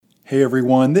Hey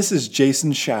everyone, this is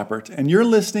Jason Schappert, and you're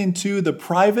listening to the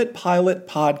Private Pilot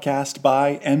Podcast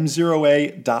by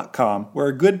M0A.com, where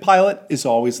a good pilot is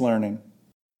always learning.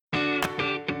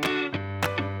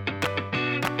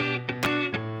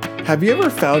 Have you ever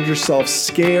found yourself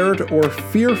scared or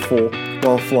fearful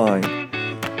while flying?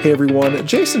 Hey everyone,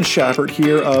 Jason Schappert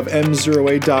here of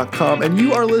M0A.com, and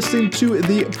you are listening to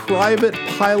the Private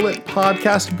Pilot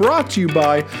Podcast brought to you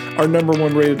by our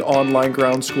 #1 rated online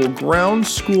ground school,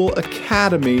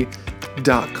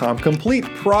 GroundSchoolAcademy.com. Complete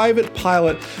private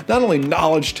pilot, not only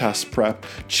knowledge test prep,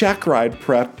 check ride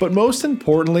prep, but most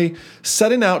importantly,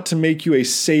 setting out to make you a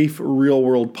safe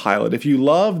real-world pilot. If you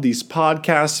love these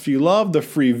podcasts, if you love the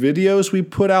free videos we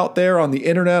put out there on the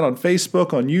internet, on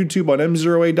Facebook, on YouTube, on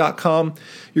M0A.com,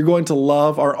 you're going to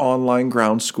love our online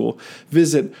ground school.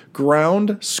 Visit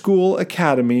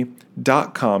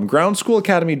GroundSchoolAcademy.com,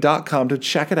 GroundSchoolAcademy.com to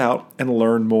check it out and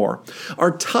learn more.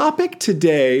 Our topic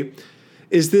today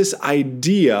is this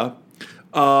idea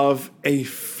of a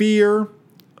fear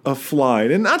of flying.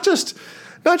 And not just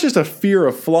a fear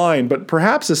of flying, but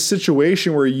perhaps a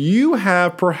situation where you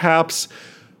have perhaps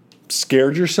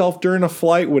scared yourself during a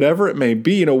flight, whatever it may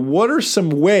be. What are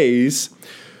some ways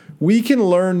we can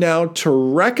learn now to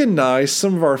recognize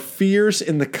some of our fears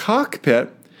in the cockpit,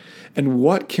 and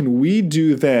what can we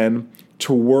do then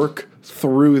to work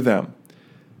through them?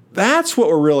 That's what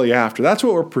we're really after. That's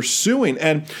what we're pursuing.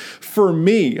 And for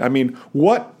me,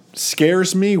 what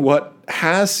scares me, what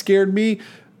has scared me,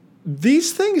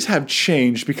 these things have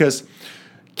changed because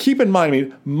keep in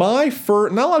mind, not a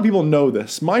lot of people know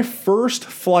this. My first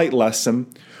flight lesson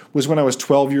was when I was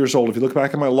 12 years old. If you look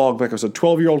back at my logbook, I was a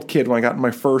 12-year-old kid when I got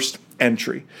my first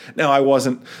entry. Now, I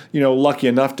wasn't, lucky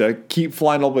enough to keep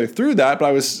flying all the way through that, but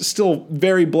I was still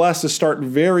very blessed to start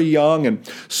very young and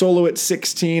solo at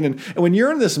 16. And when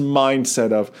you're in this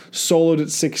mindset of soloed at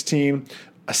 16,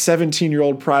 a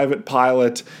 17-year-old private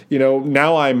pilot,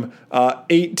 now I'm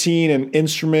 18 and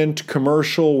instrument,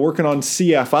 commercial, working on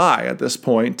CFI at this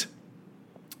point,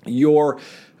 the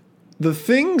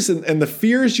things and the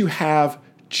fears you have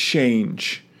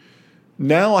change.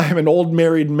 Now I am an old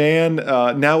married man,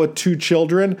 now with 2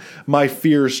 children. My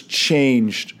fears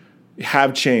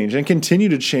have changed, and continue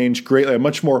to change greatly. I'm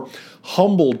much more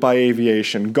humbled by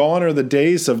aviation. Gone are the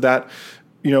days of that,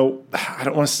 I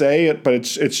don't want to say it, but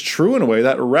it's true in a way,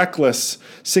 that reckless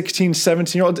 16,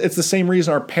 17-year-old. It's the same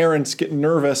reason our parents get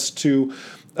nervous to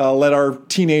let our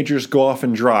teenagers go off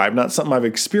and drive. Not something I've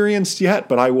experienced yet,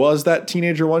 but I was that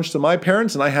teenager once to my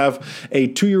parents, and I have a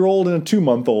 2-year-old and a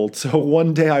 2-month-old. So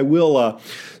one day I will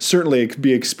certainly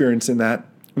be experiencing that,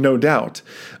 no doubt.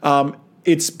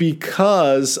 It's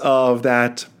because of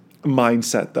that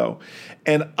mindset, though.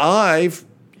 And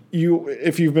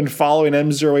if you've been following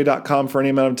M0A.com for any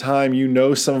amount of time, you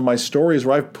know some of my stories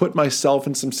where I've put myself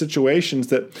in some situations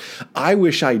that I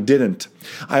wish I didn't.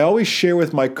 I always share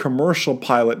with my commercial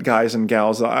pilot guys and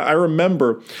gals. I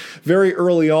remember very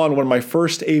early on, one of my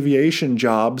first aviation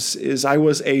jobs is I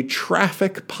was a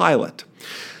traffic pilot.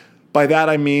 By that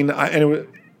I mean,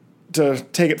 to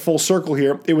take it full circle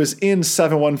here, it was in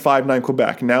 7159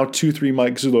 Quebec, now 23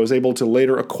 Mike Zulu. I was able to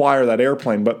later acquire that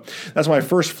airplane, but that's when I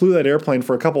first flew that airplane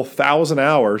for a couple thousand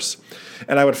hours,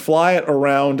 and I would fly it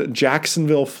around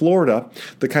Jacksonville, Florida,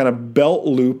 the kind of belt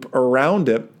loop around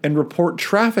it, and report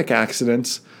traffic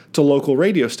accidents to local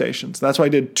radio stations. That's why I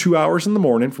did 2 hours in the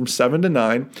morning from 7 to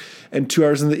 9 and 2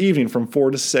 hours in the evening from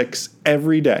 4 to 6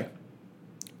 every day.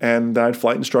 And I'd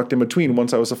flight instruct in between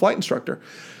once I was a flight instructor.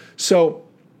 So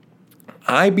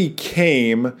I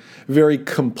became very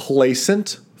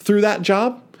complacent through that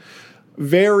job,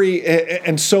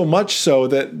 and so much so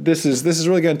that this is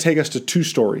really going to take us to 2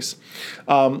 stories.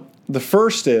 The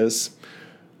first is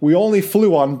we only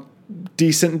flew on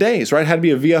decent days, right? It had to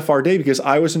be a VFR day because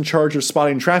I was in charge of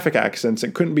spotting traffic accidents.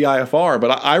 It couldn't be IFR,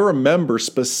 but I remember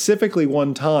specifically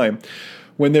one time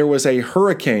when there was a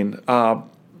hurricane,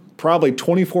 probably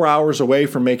 24 hours away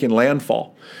from making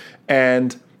landfall,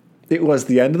 and it was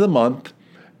the end of the month,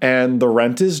 and the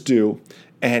rent is due,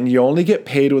 and you only get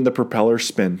paid when the propeller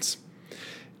spins.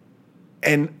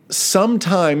 And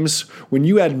sometimes when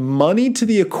you add money to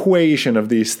the equation of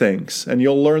these things, and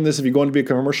you'll learn this if you're going to be a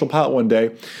commercial pilot one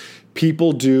day,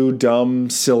 people do dumb,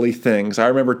 silly things. I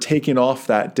remember taking off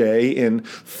that day in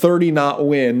 30-knot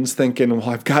winds thinking, well,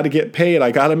 I've got to get paid.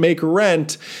 I got to make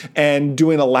rent, and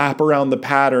doing a lap around the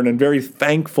pattern, and very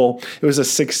thankful it was a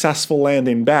successful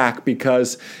landing back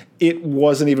because it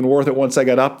wasn't even worth it once I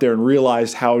got up there and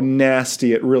realized how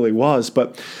nasty it really was.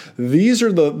 But these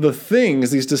are the things,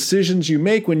 these decisions you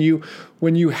make when you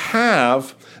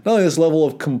have not only this level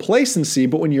of complacency,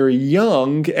 but when you're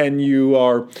young and you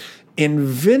are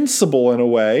invincible in a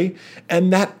way,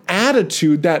 and that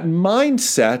attitude, that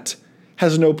mindset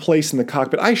has no place in the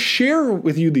cockpit. I share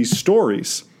with you these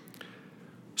stories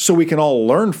so we can all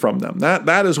learn from them.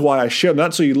 That is why I share them.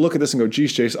 Not so you look at this and go,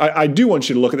 geez, Jason. I do want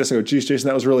you to look at this and go, geez, Jason,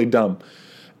 that was really dumb.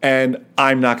 And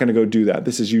I'm not going to go do that.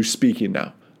 This is you speaking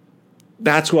now.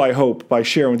 That's what I hope by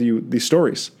sharing with you these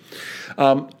stories.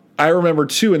 I remember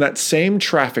too, in that same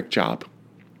traffic job,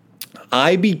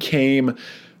 I became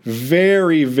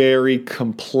very, very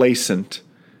complacent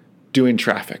doing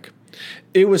traffic.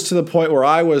 It was to the point where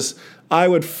I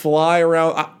would fly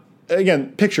around.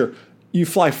 Again, picture, you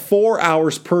fly 4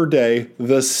 hours per day,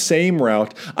 the same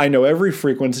route. I know every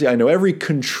frequency. I know every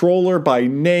controller by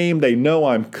name. They know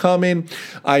I'm coming.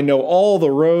 I know all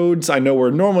the roads. I know where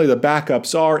normally the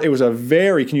backups are. It was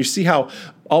can you see how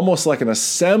almost like an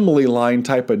assembly line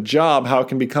type of job, how it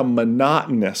can become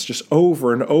monotonous, just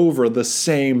over and over the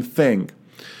same thing.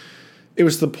 It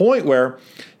was the point where,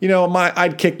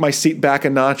 I'd kick my seat back a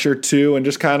notch or two and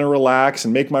just kind of relax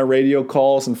and make my radio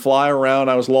calls and fly around.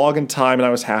 I was logging time and I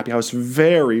was happy. I was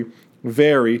very,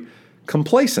 very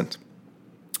complacent.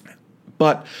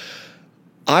 But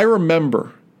I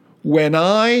remember when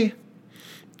I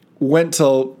went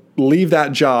to leave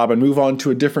that job and move on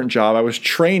to a different job, I was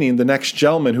training the next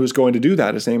gentleman who was going to do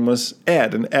that. His name was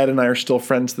Ed, and Ed and I are still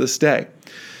friends to this day.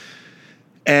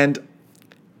 And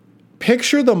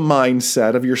picture the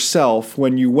mindset of yourself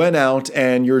when you went out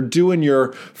and you're doing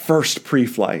your first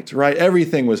pre-flight, right?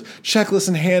 Everything was checklist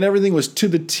in hand. Everything was to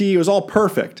the T. It was all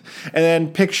perfect. And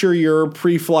then picture your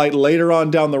pre-flight later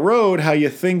on down the road, how you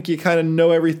think you kind of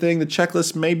know everything. The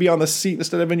checklist may be on the seat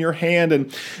instead of in your hand,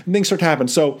 and things start to happen.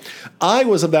 So I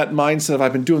was of that mindset of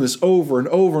I've been doing this over and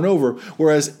over and over,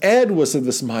 whereas Ed was of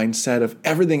this mindset of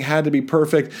everything had to be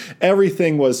perfect.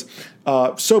 Everything was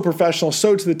so professional,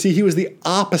 so to the T. He was the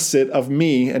opposite of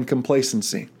me and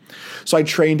complacency. So I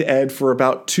trained Ed for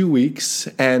about 2 weeks,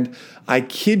 and I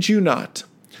kid you not,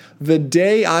 the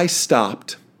day I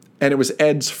stopped, and it was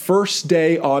Ed's first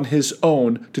day on his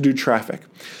own to do traffic,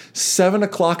 7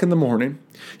 o'clock in the morning,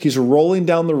 he's rolling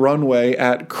down the runway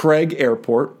at Craig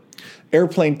Airport.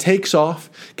 Airplane takes off,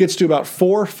 gets to about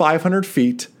 400 or 500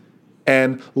 feet,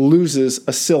 and loses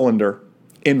a cylinder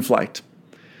in flight.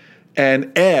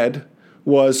 And Ed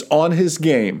was on his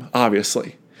game,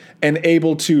 obviously, and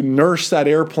able to nurse that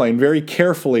airplane very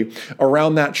carefully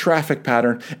around that traffic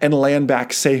pattern and land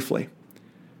back safely.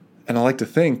 And I like to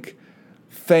think,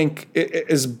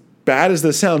 as bad as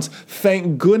this sounds,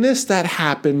 thank goodness that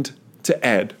happened to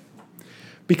Ed,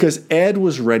 because Ed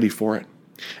was ready for it.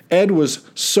 Ed was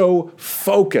so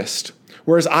focused,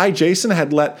 whereas I, Jason,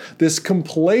 had let this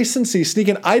complacency sneak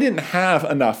in. I didn't have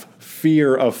enough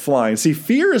fear of flying. See,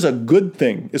 fear is a good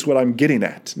thing, is what I'm getting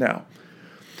at now.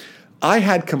 I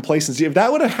had complacency. If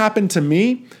that would have happened to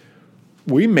me,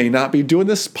 we may not be doing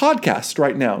this podcast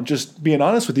right now, just being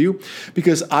honest with you,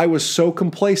 because I was so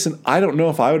complacent, I don't know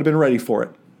if I would have been ready for it,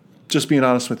 just being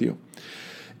honest with you.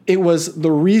 It was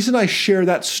the reason I share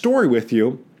that story with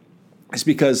you is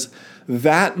because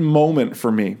that moment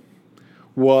for me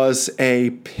was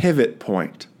a pivot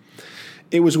point.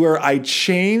 It was where I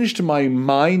changed my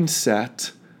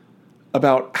mindset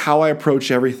about how I approach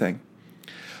everything.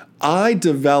 I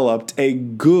developed a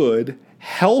good,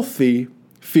 healthy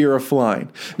fear of flying.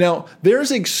 Now,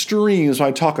 there's extremes when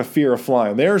I talk of fear of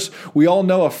flying. We all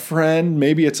know a friend,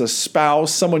 maybe it's a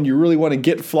spouse, someone you really want to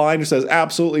get flying who says,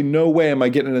 absolutely no way am I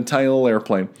getting in a tiny little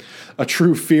airplane. A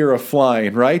true fear of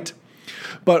flying, right?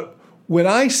 But when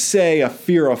I say a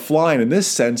fear of flying in this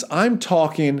sense, I'm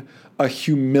talking a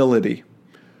humility,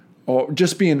 or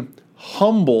just being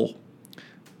humble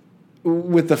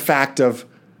with the fact of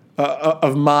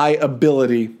my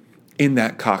ability in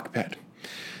that cockpit.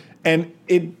 And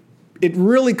it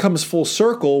really comes full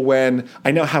circle when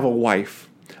I now have a wife.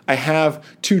 I have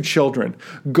 2 children.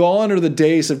 Gone are the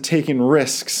days of taking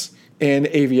risks in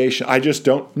aviation. I just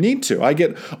don't need to. I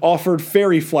get offered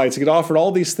ferry flights. I get offered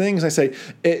all these things. I say,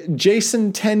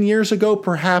 Jason 10 years ago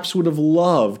perhaps would have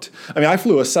loved. I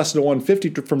flew a Cessna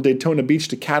 150 from Daytona Beach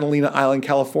to Catalina Island,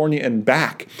 California and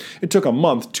back. It took a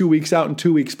month, 2 weeks out and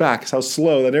 2 weeks back. That's how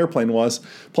slow that airplane was,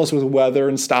 plus with weather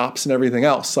and stops and everything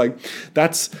else.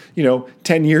 That's,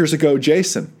 10 years ago,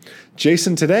 Jason.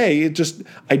 Jason today,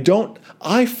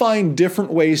 I find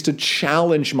different ways to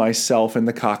challenge myself in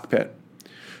the cockpit,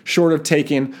 short of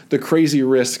taking the crazy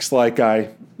risks like I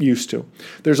used to.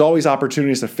 There's always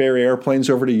opportunities to ferry airplanes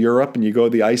over to Europe and you go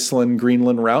the Iceland,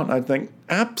 Greenland route. And I think,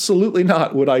 absolutely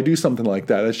not would I do something like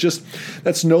that.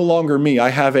 That's no longer me. I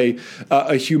have a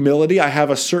humility. I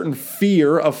have a certain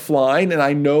fear of flying, and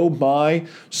I know my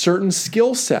certain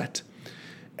skill set.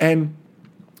 And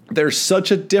there's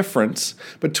such a difference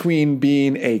between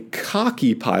being a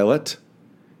cocky pilot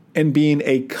and being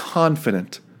a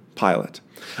confident pilot.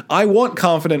 I want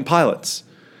confident pilots,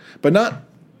 but not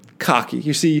cocky.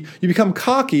 You see, you become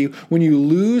cocky when you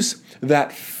lose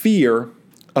that fear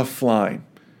of flying.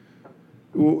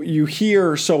 You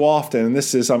hear so often, and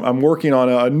this is, I'm working on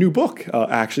a new book,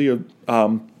 actually.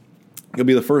 You'll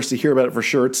be the first to hear about it for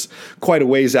sure. It's quite a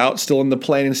ways out, still in the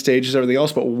planning stages, everything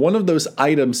else. But one of those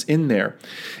items in there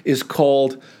is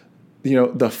called,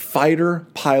 the fighter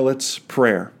pilot's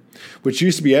prayer, which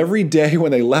used to be every day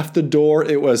when they left the door.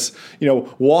 It was,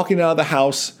 walking out of the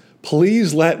house,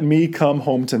 please let me come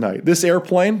home tonight. This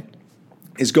airplane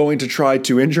is going to try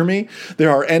to injure me.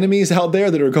 There are enemies out there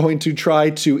that are going to try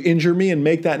to injure me and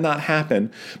make that not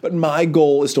happen. But my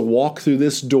goal is to walk through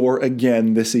this door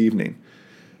again this evening.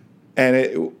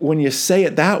 And when you say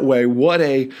it that way, what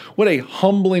a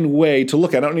humbling way to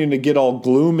look at it. I don't need to get all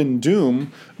gloom and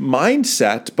doom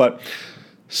mindset, but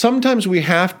sometimes we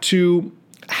have to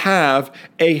have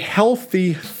a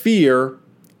healthy fear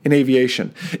in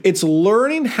aviation. It's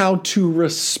learning how to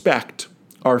respect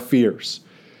our fears.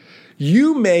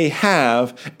 You may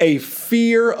have a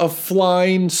fear of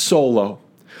flying solo,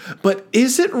 but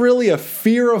is it really a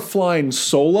fear of flying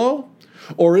solo?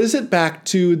 Or is it back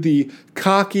to the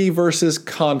cocky versus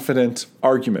confident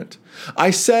argument? I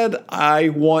said I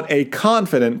want a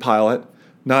confident pilot,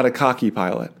 not a cocky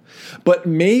pilot. But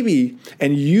maybe,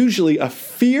 and usually, a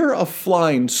fear of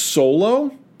flying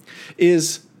solo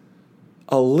is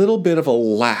a little bit of a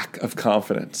lack of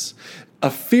confidence. A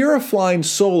fear of flying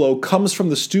solo comes from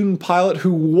the student pilot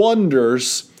who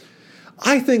wonders,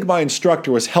 I think my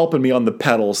instructor was helping me on the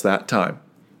pedals that time.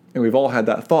 And we've all had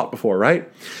that thought before,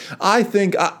 right? I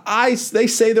think they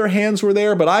say their hands were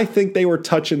there, but I think they were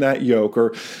touching that yoke.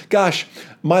 Or, gosh,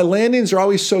 my landings are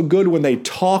always so good when they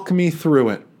talk me through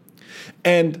it.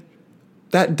 And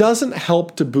that doesn't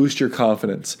help to boost your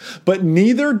confidence. But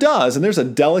neither does, and there's a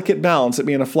delicate balance at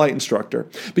being a flight instructor,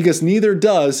 because neither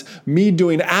does me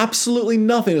doing absolutely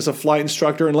nothing as a flight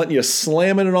instructor and letting you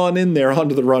slam it on in there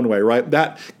onto the runway, right?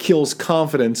 That kills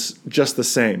confidence just the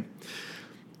same.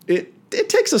 It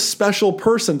takes a special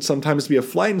person sometimes to be a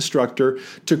flight instructor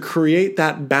to create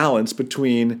that balance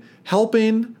between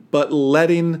helping but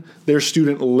letting their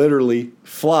student literally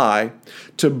fly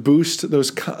to boost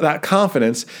that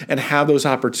confidence and have those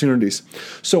opportunities.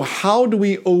 So how do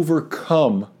we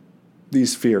overcome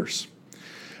these fears?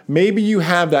 Maybe you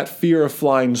have that fear of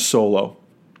flying solo.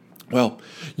 Well,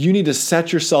 you need to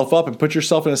set yourself up and put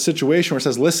yourself in a situation where it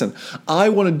says, listen, I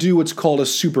want to do what's called a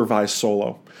supervised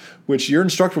solo, which your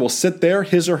instructor will sit there,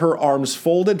 his or her arms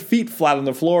folded, feet flat on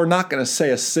the floor, not going to say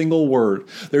a single word.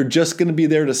 They're just going to be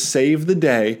there to save the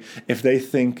day if they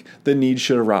think the need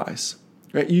should arise.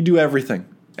 Right? You do everything,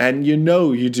 and you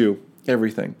do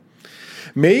everything.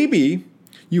 Maybe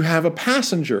you have a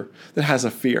passenger that has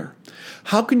a fear.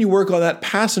 How can you work on that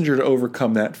passenger to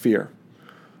overcome that fear?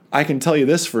 I can tell you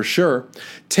this for sure.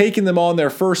 Taking them on their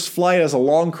first flight as a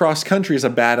long cross country is a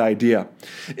bad idea.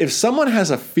 If someone has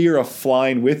a fear of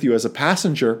flying with you as a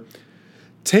passenger,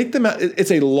 take them out. It's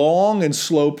a long and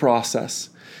slow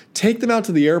process. Take them out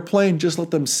to the airplane, just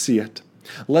let them see it.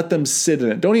 Let them sit in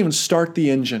it. Don't even start the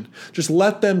engine. Just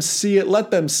let them see it,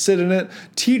 let them sit in it.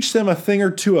 Teach them a thing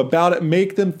or two about it.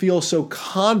 Make them feel so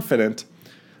confident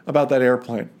about that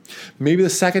airplane. Maybe the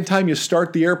second time you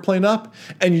start the airplane up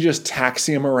and you just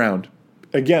taxi them around.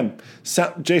 Again,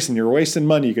 Jason, you're wasting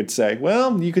money, you could say.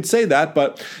 Well, you could say that,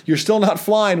 but you're still not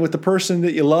flying with the person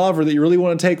that you love or that you really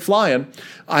want to take flying.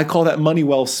 I call that money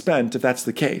well spent if that's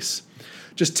the case.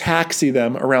 Just taxi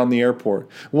them around the airport.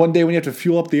 One day when you have to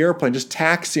fuel up the airplane, just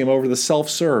taxi them over the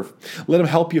self-serve. Let them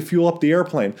help you fuel up the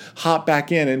airplane. Hop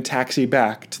back in and taxi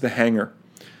back to the hangar.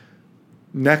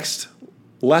 Next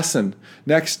lesson,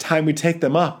 next time we take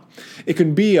them up, it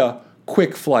can be a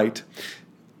quick flight.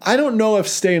 I don't know if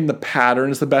staying in the pattern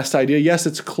is the best idea. Yes,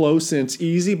 it's close and it's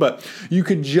easy, but you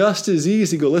could just as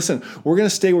easy go, listen, we're going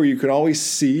to stay where you can always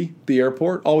see the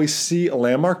airport, always see a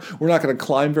landmark. We're not going to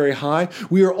climb very high.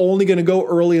 We are only going to go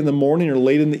early in the morning or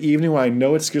late in the evening when I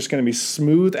know it's just going to be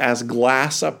smooth as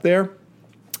glass up there.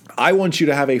 I want you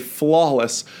to have a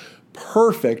flawless,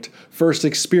 perfect first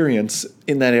experience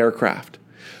in that aircraft.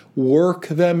 Work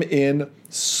them in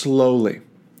slowly.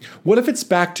 What if it's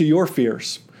back to your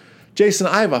fears? Jason,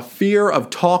 I have a fear of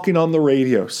talking on the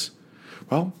radios.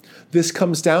 Well, this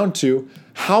comes down to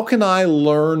how can I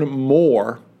learn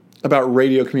more about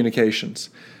radio communications?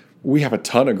 We have a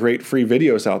ton of great free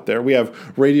videos out there. We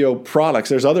have radio products.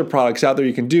 There's other products out there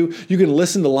you can do. You can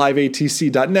listen to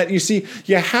liveatc.net. You see,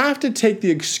 you have to take the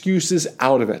excuses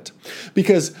out of it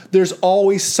because there's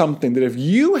always something that if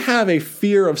you have a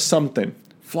fear of something,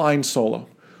 flying solo,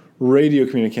 radio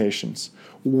communications,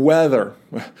 weather,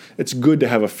 it's good to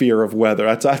have a fear of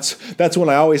weather. That's when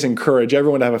I always encourage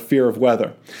everyone to have a fear of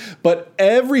weather. But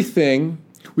everything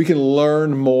we can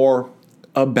learn more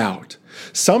about.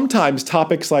 Sometimes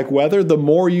topics like weather, the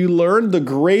more you learn, the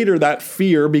greater that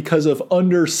fear because of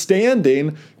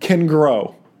understanding can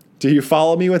grow. Do you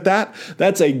follow me with that?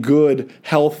 That's a good,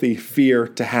 healthy fear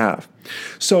to have.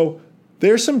 So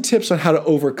there's some tips on how to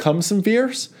overcome some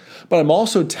fears, but I'm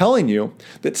also telling you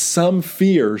that some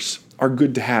fears are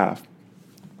good to have.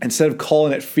 Instead of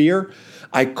calling it fear,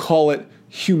 I call it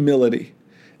humility.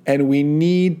 And we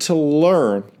need to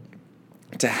learn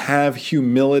to have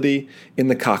humility in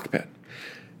the cockpit.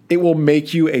 It will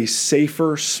make you a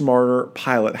safer, smarter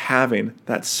pilot having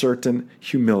that certain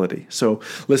humility. So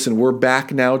listen, we're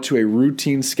back now to a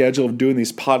routine schedule of doing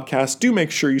these podcasts. Do make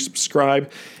sure you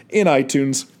subscribe in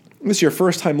iTunes. If this is your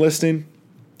first time listening,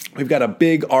 we've got a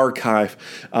big archive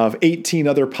of 18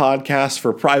 other podcasts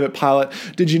for Private Pilot.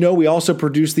 Did you know we also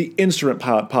produce the Instrument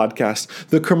Pilot podcast,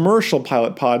 the Commercial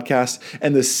Pilot podcast,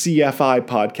 and the CFI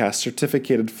podcast,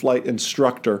 Certificated Flight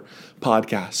Instructor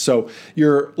podcast. So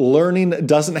your learning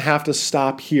doesn't have to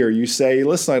stop here. You say,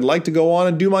 listen, I'd like to go on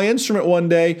and do my instrument one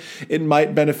day. It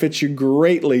might benefit you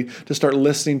greatly to start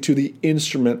listening to the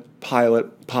Instrument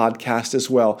Pilot podcast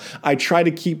as well. I try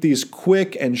to keep these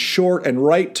quick and short and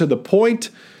right to the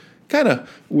point, kind of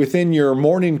within your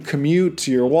morning commute,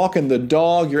 you're walking the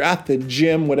dog, you're at the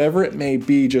gym, whatever it may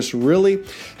be, just really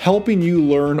helping you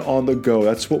learn on the go.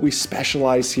 That's what we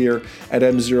specialize here at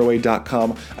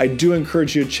m0a.com. I do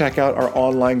encourage you to check out our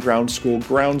online ground school,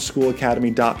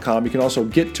 groundschoolacademy.com. You can also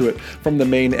get to it from the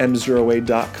main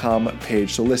m0a.com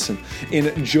page. So listen,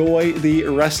 enjoy the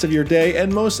rest of your day,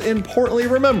 and most importantly,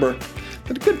 remember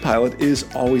that a good pilot is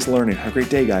always learning. Have a great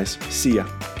day, guys. See ya.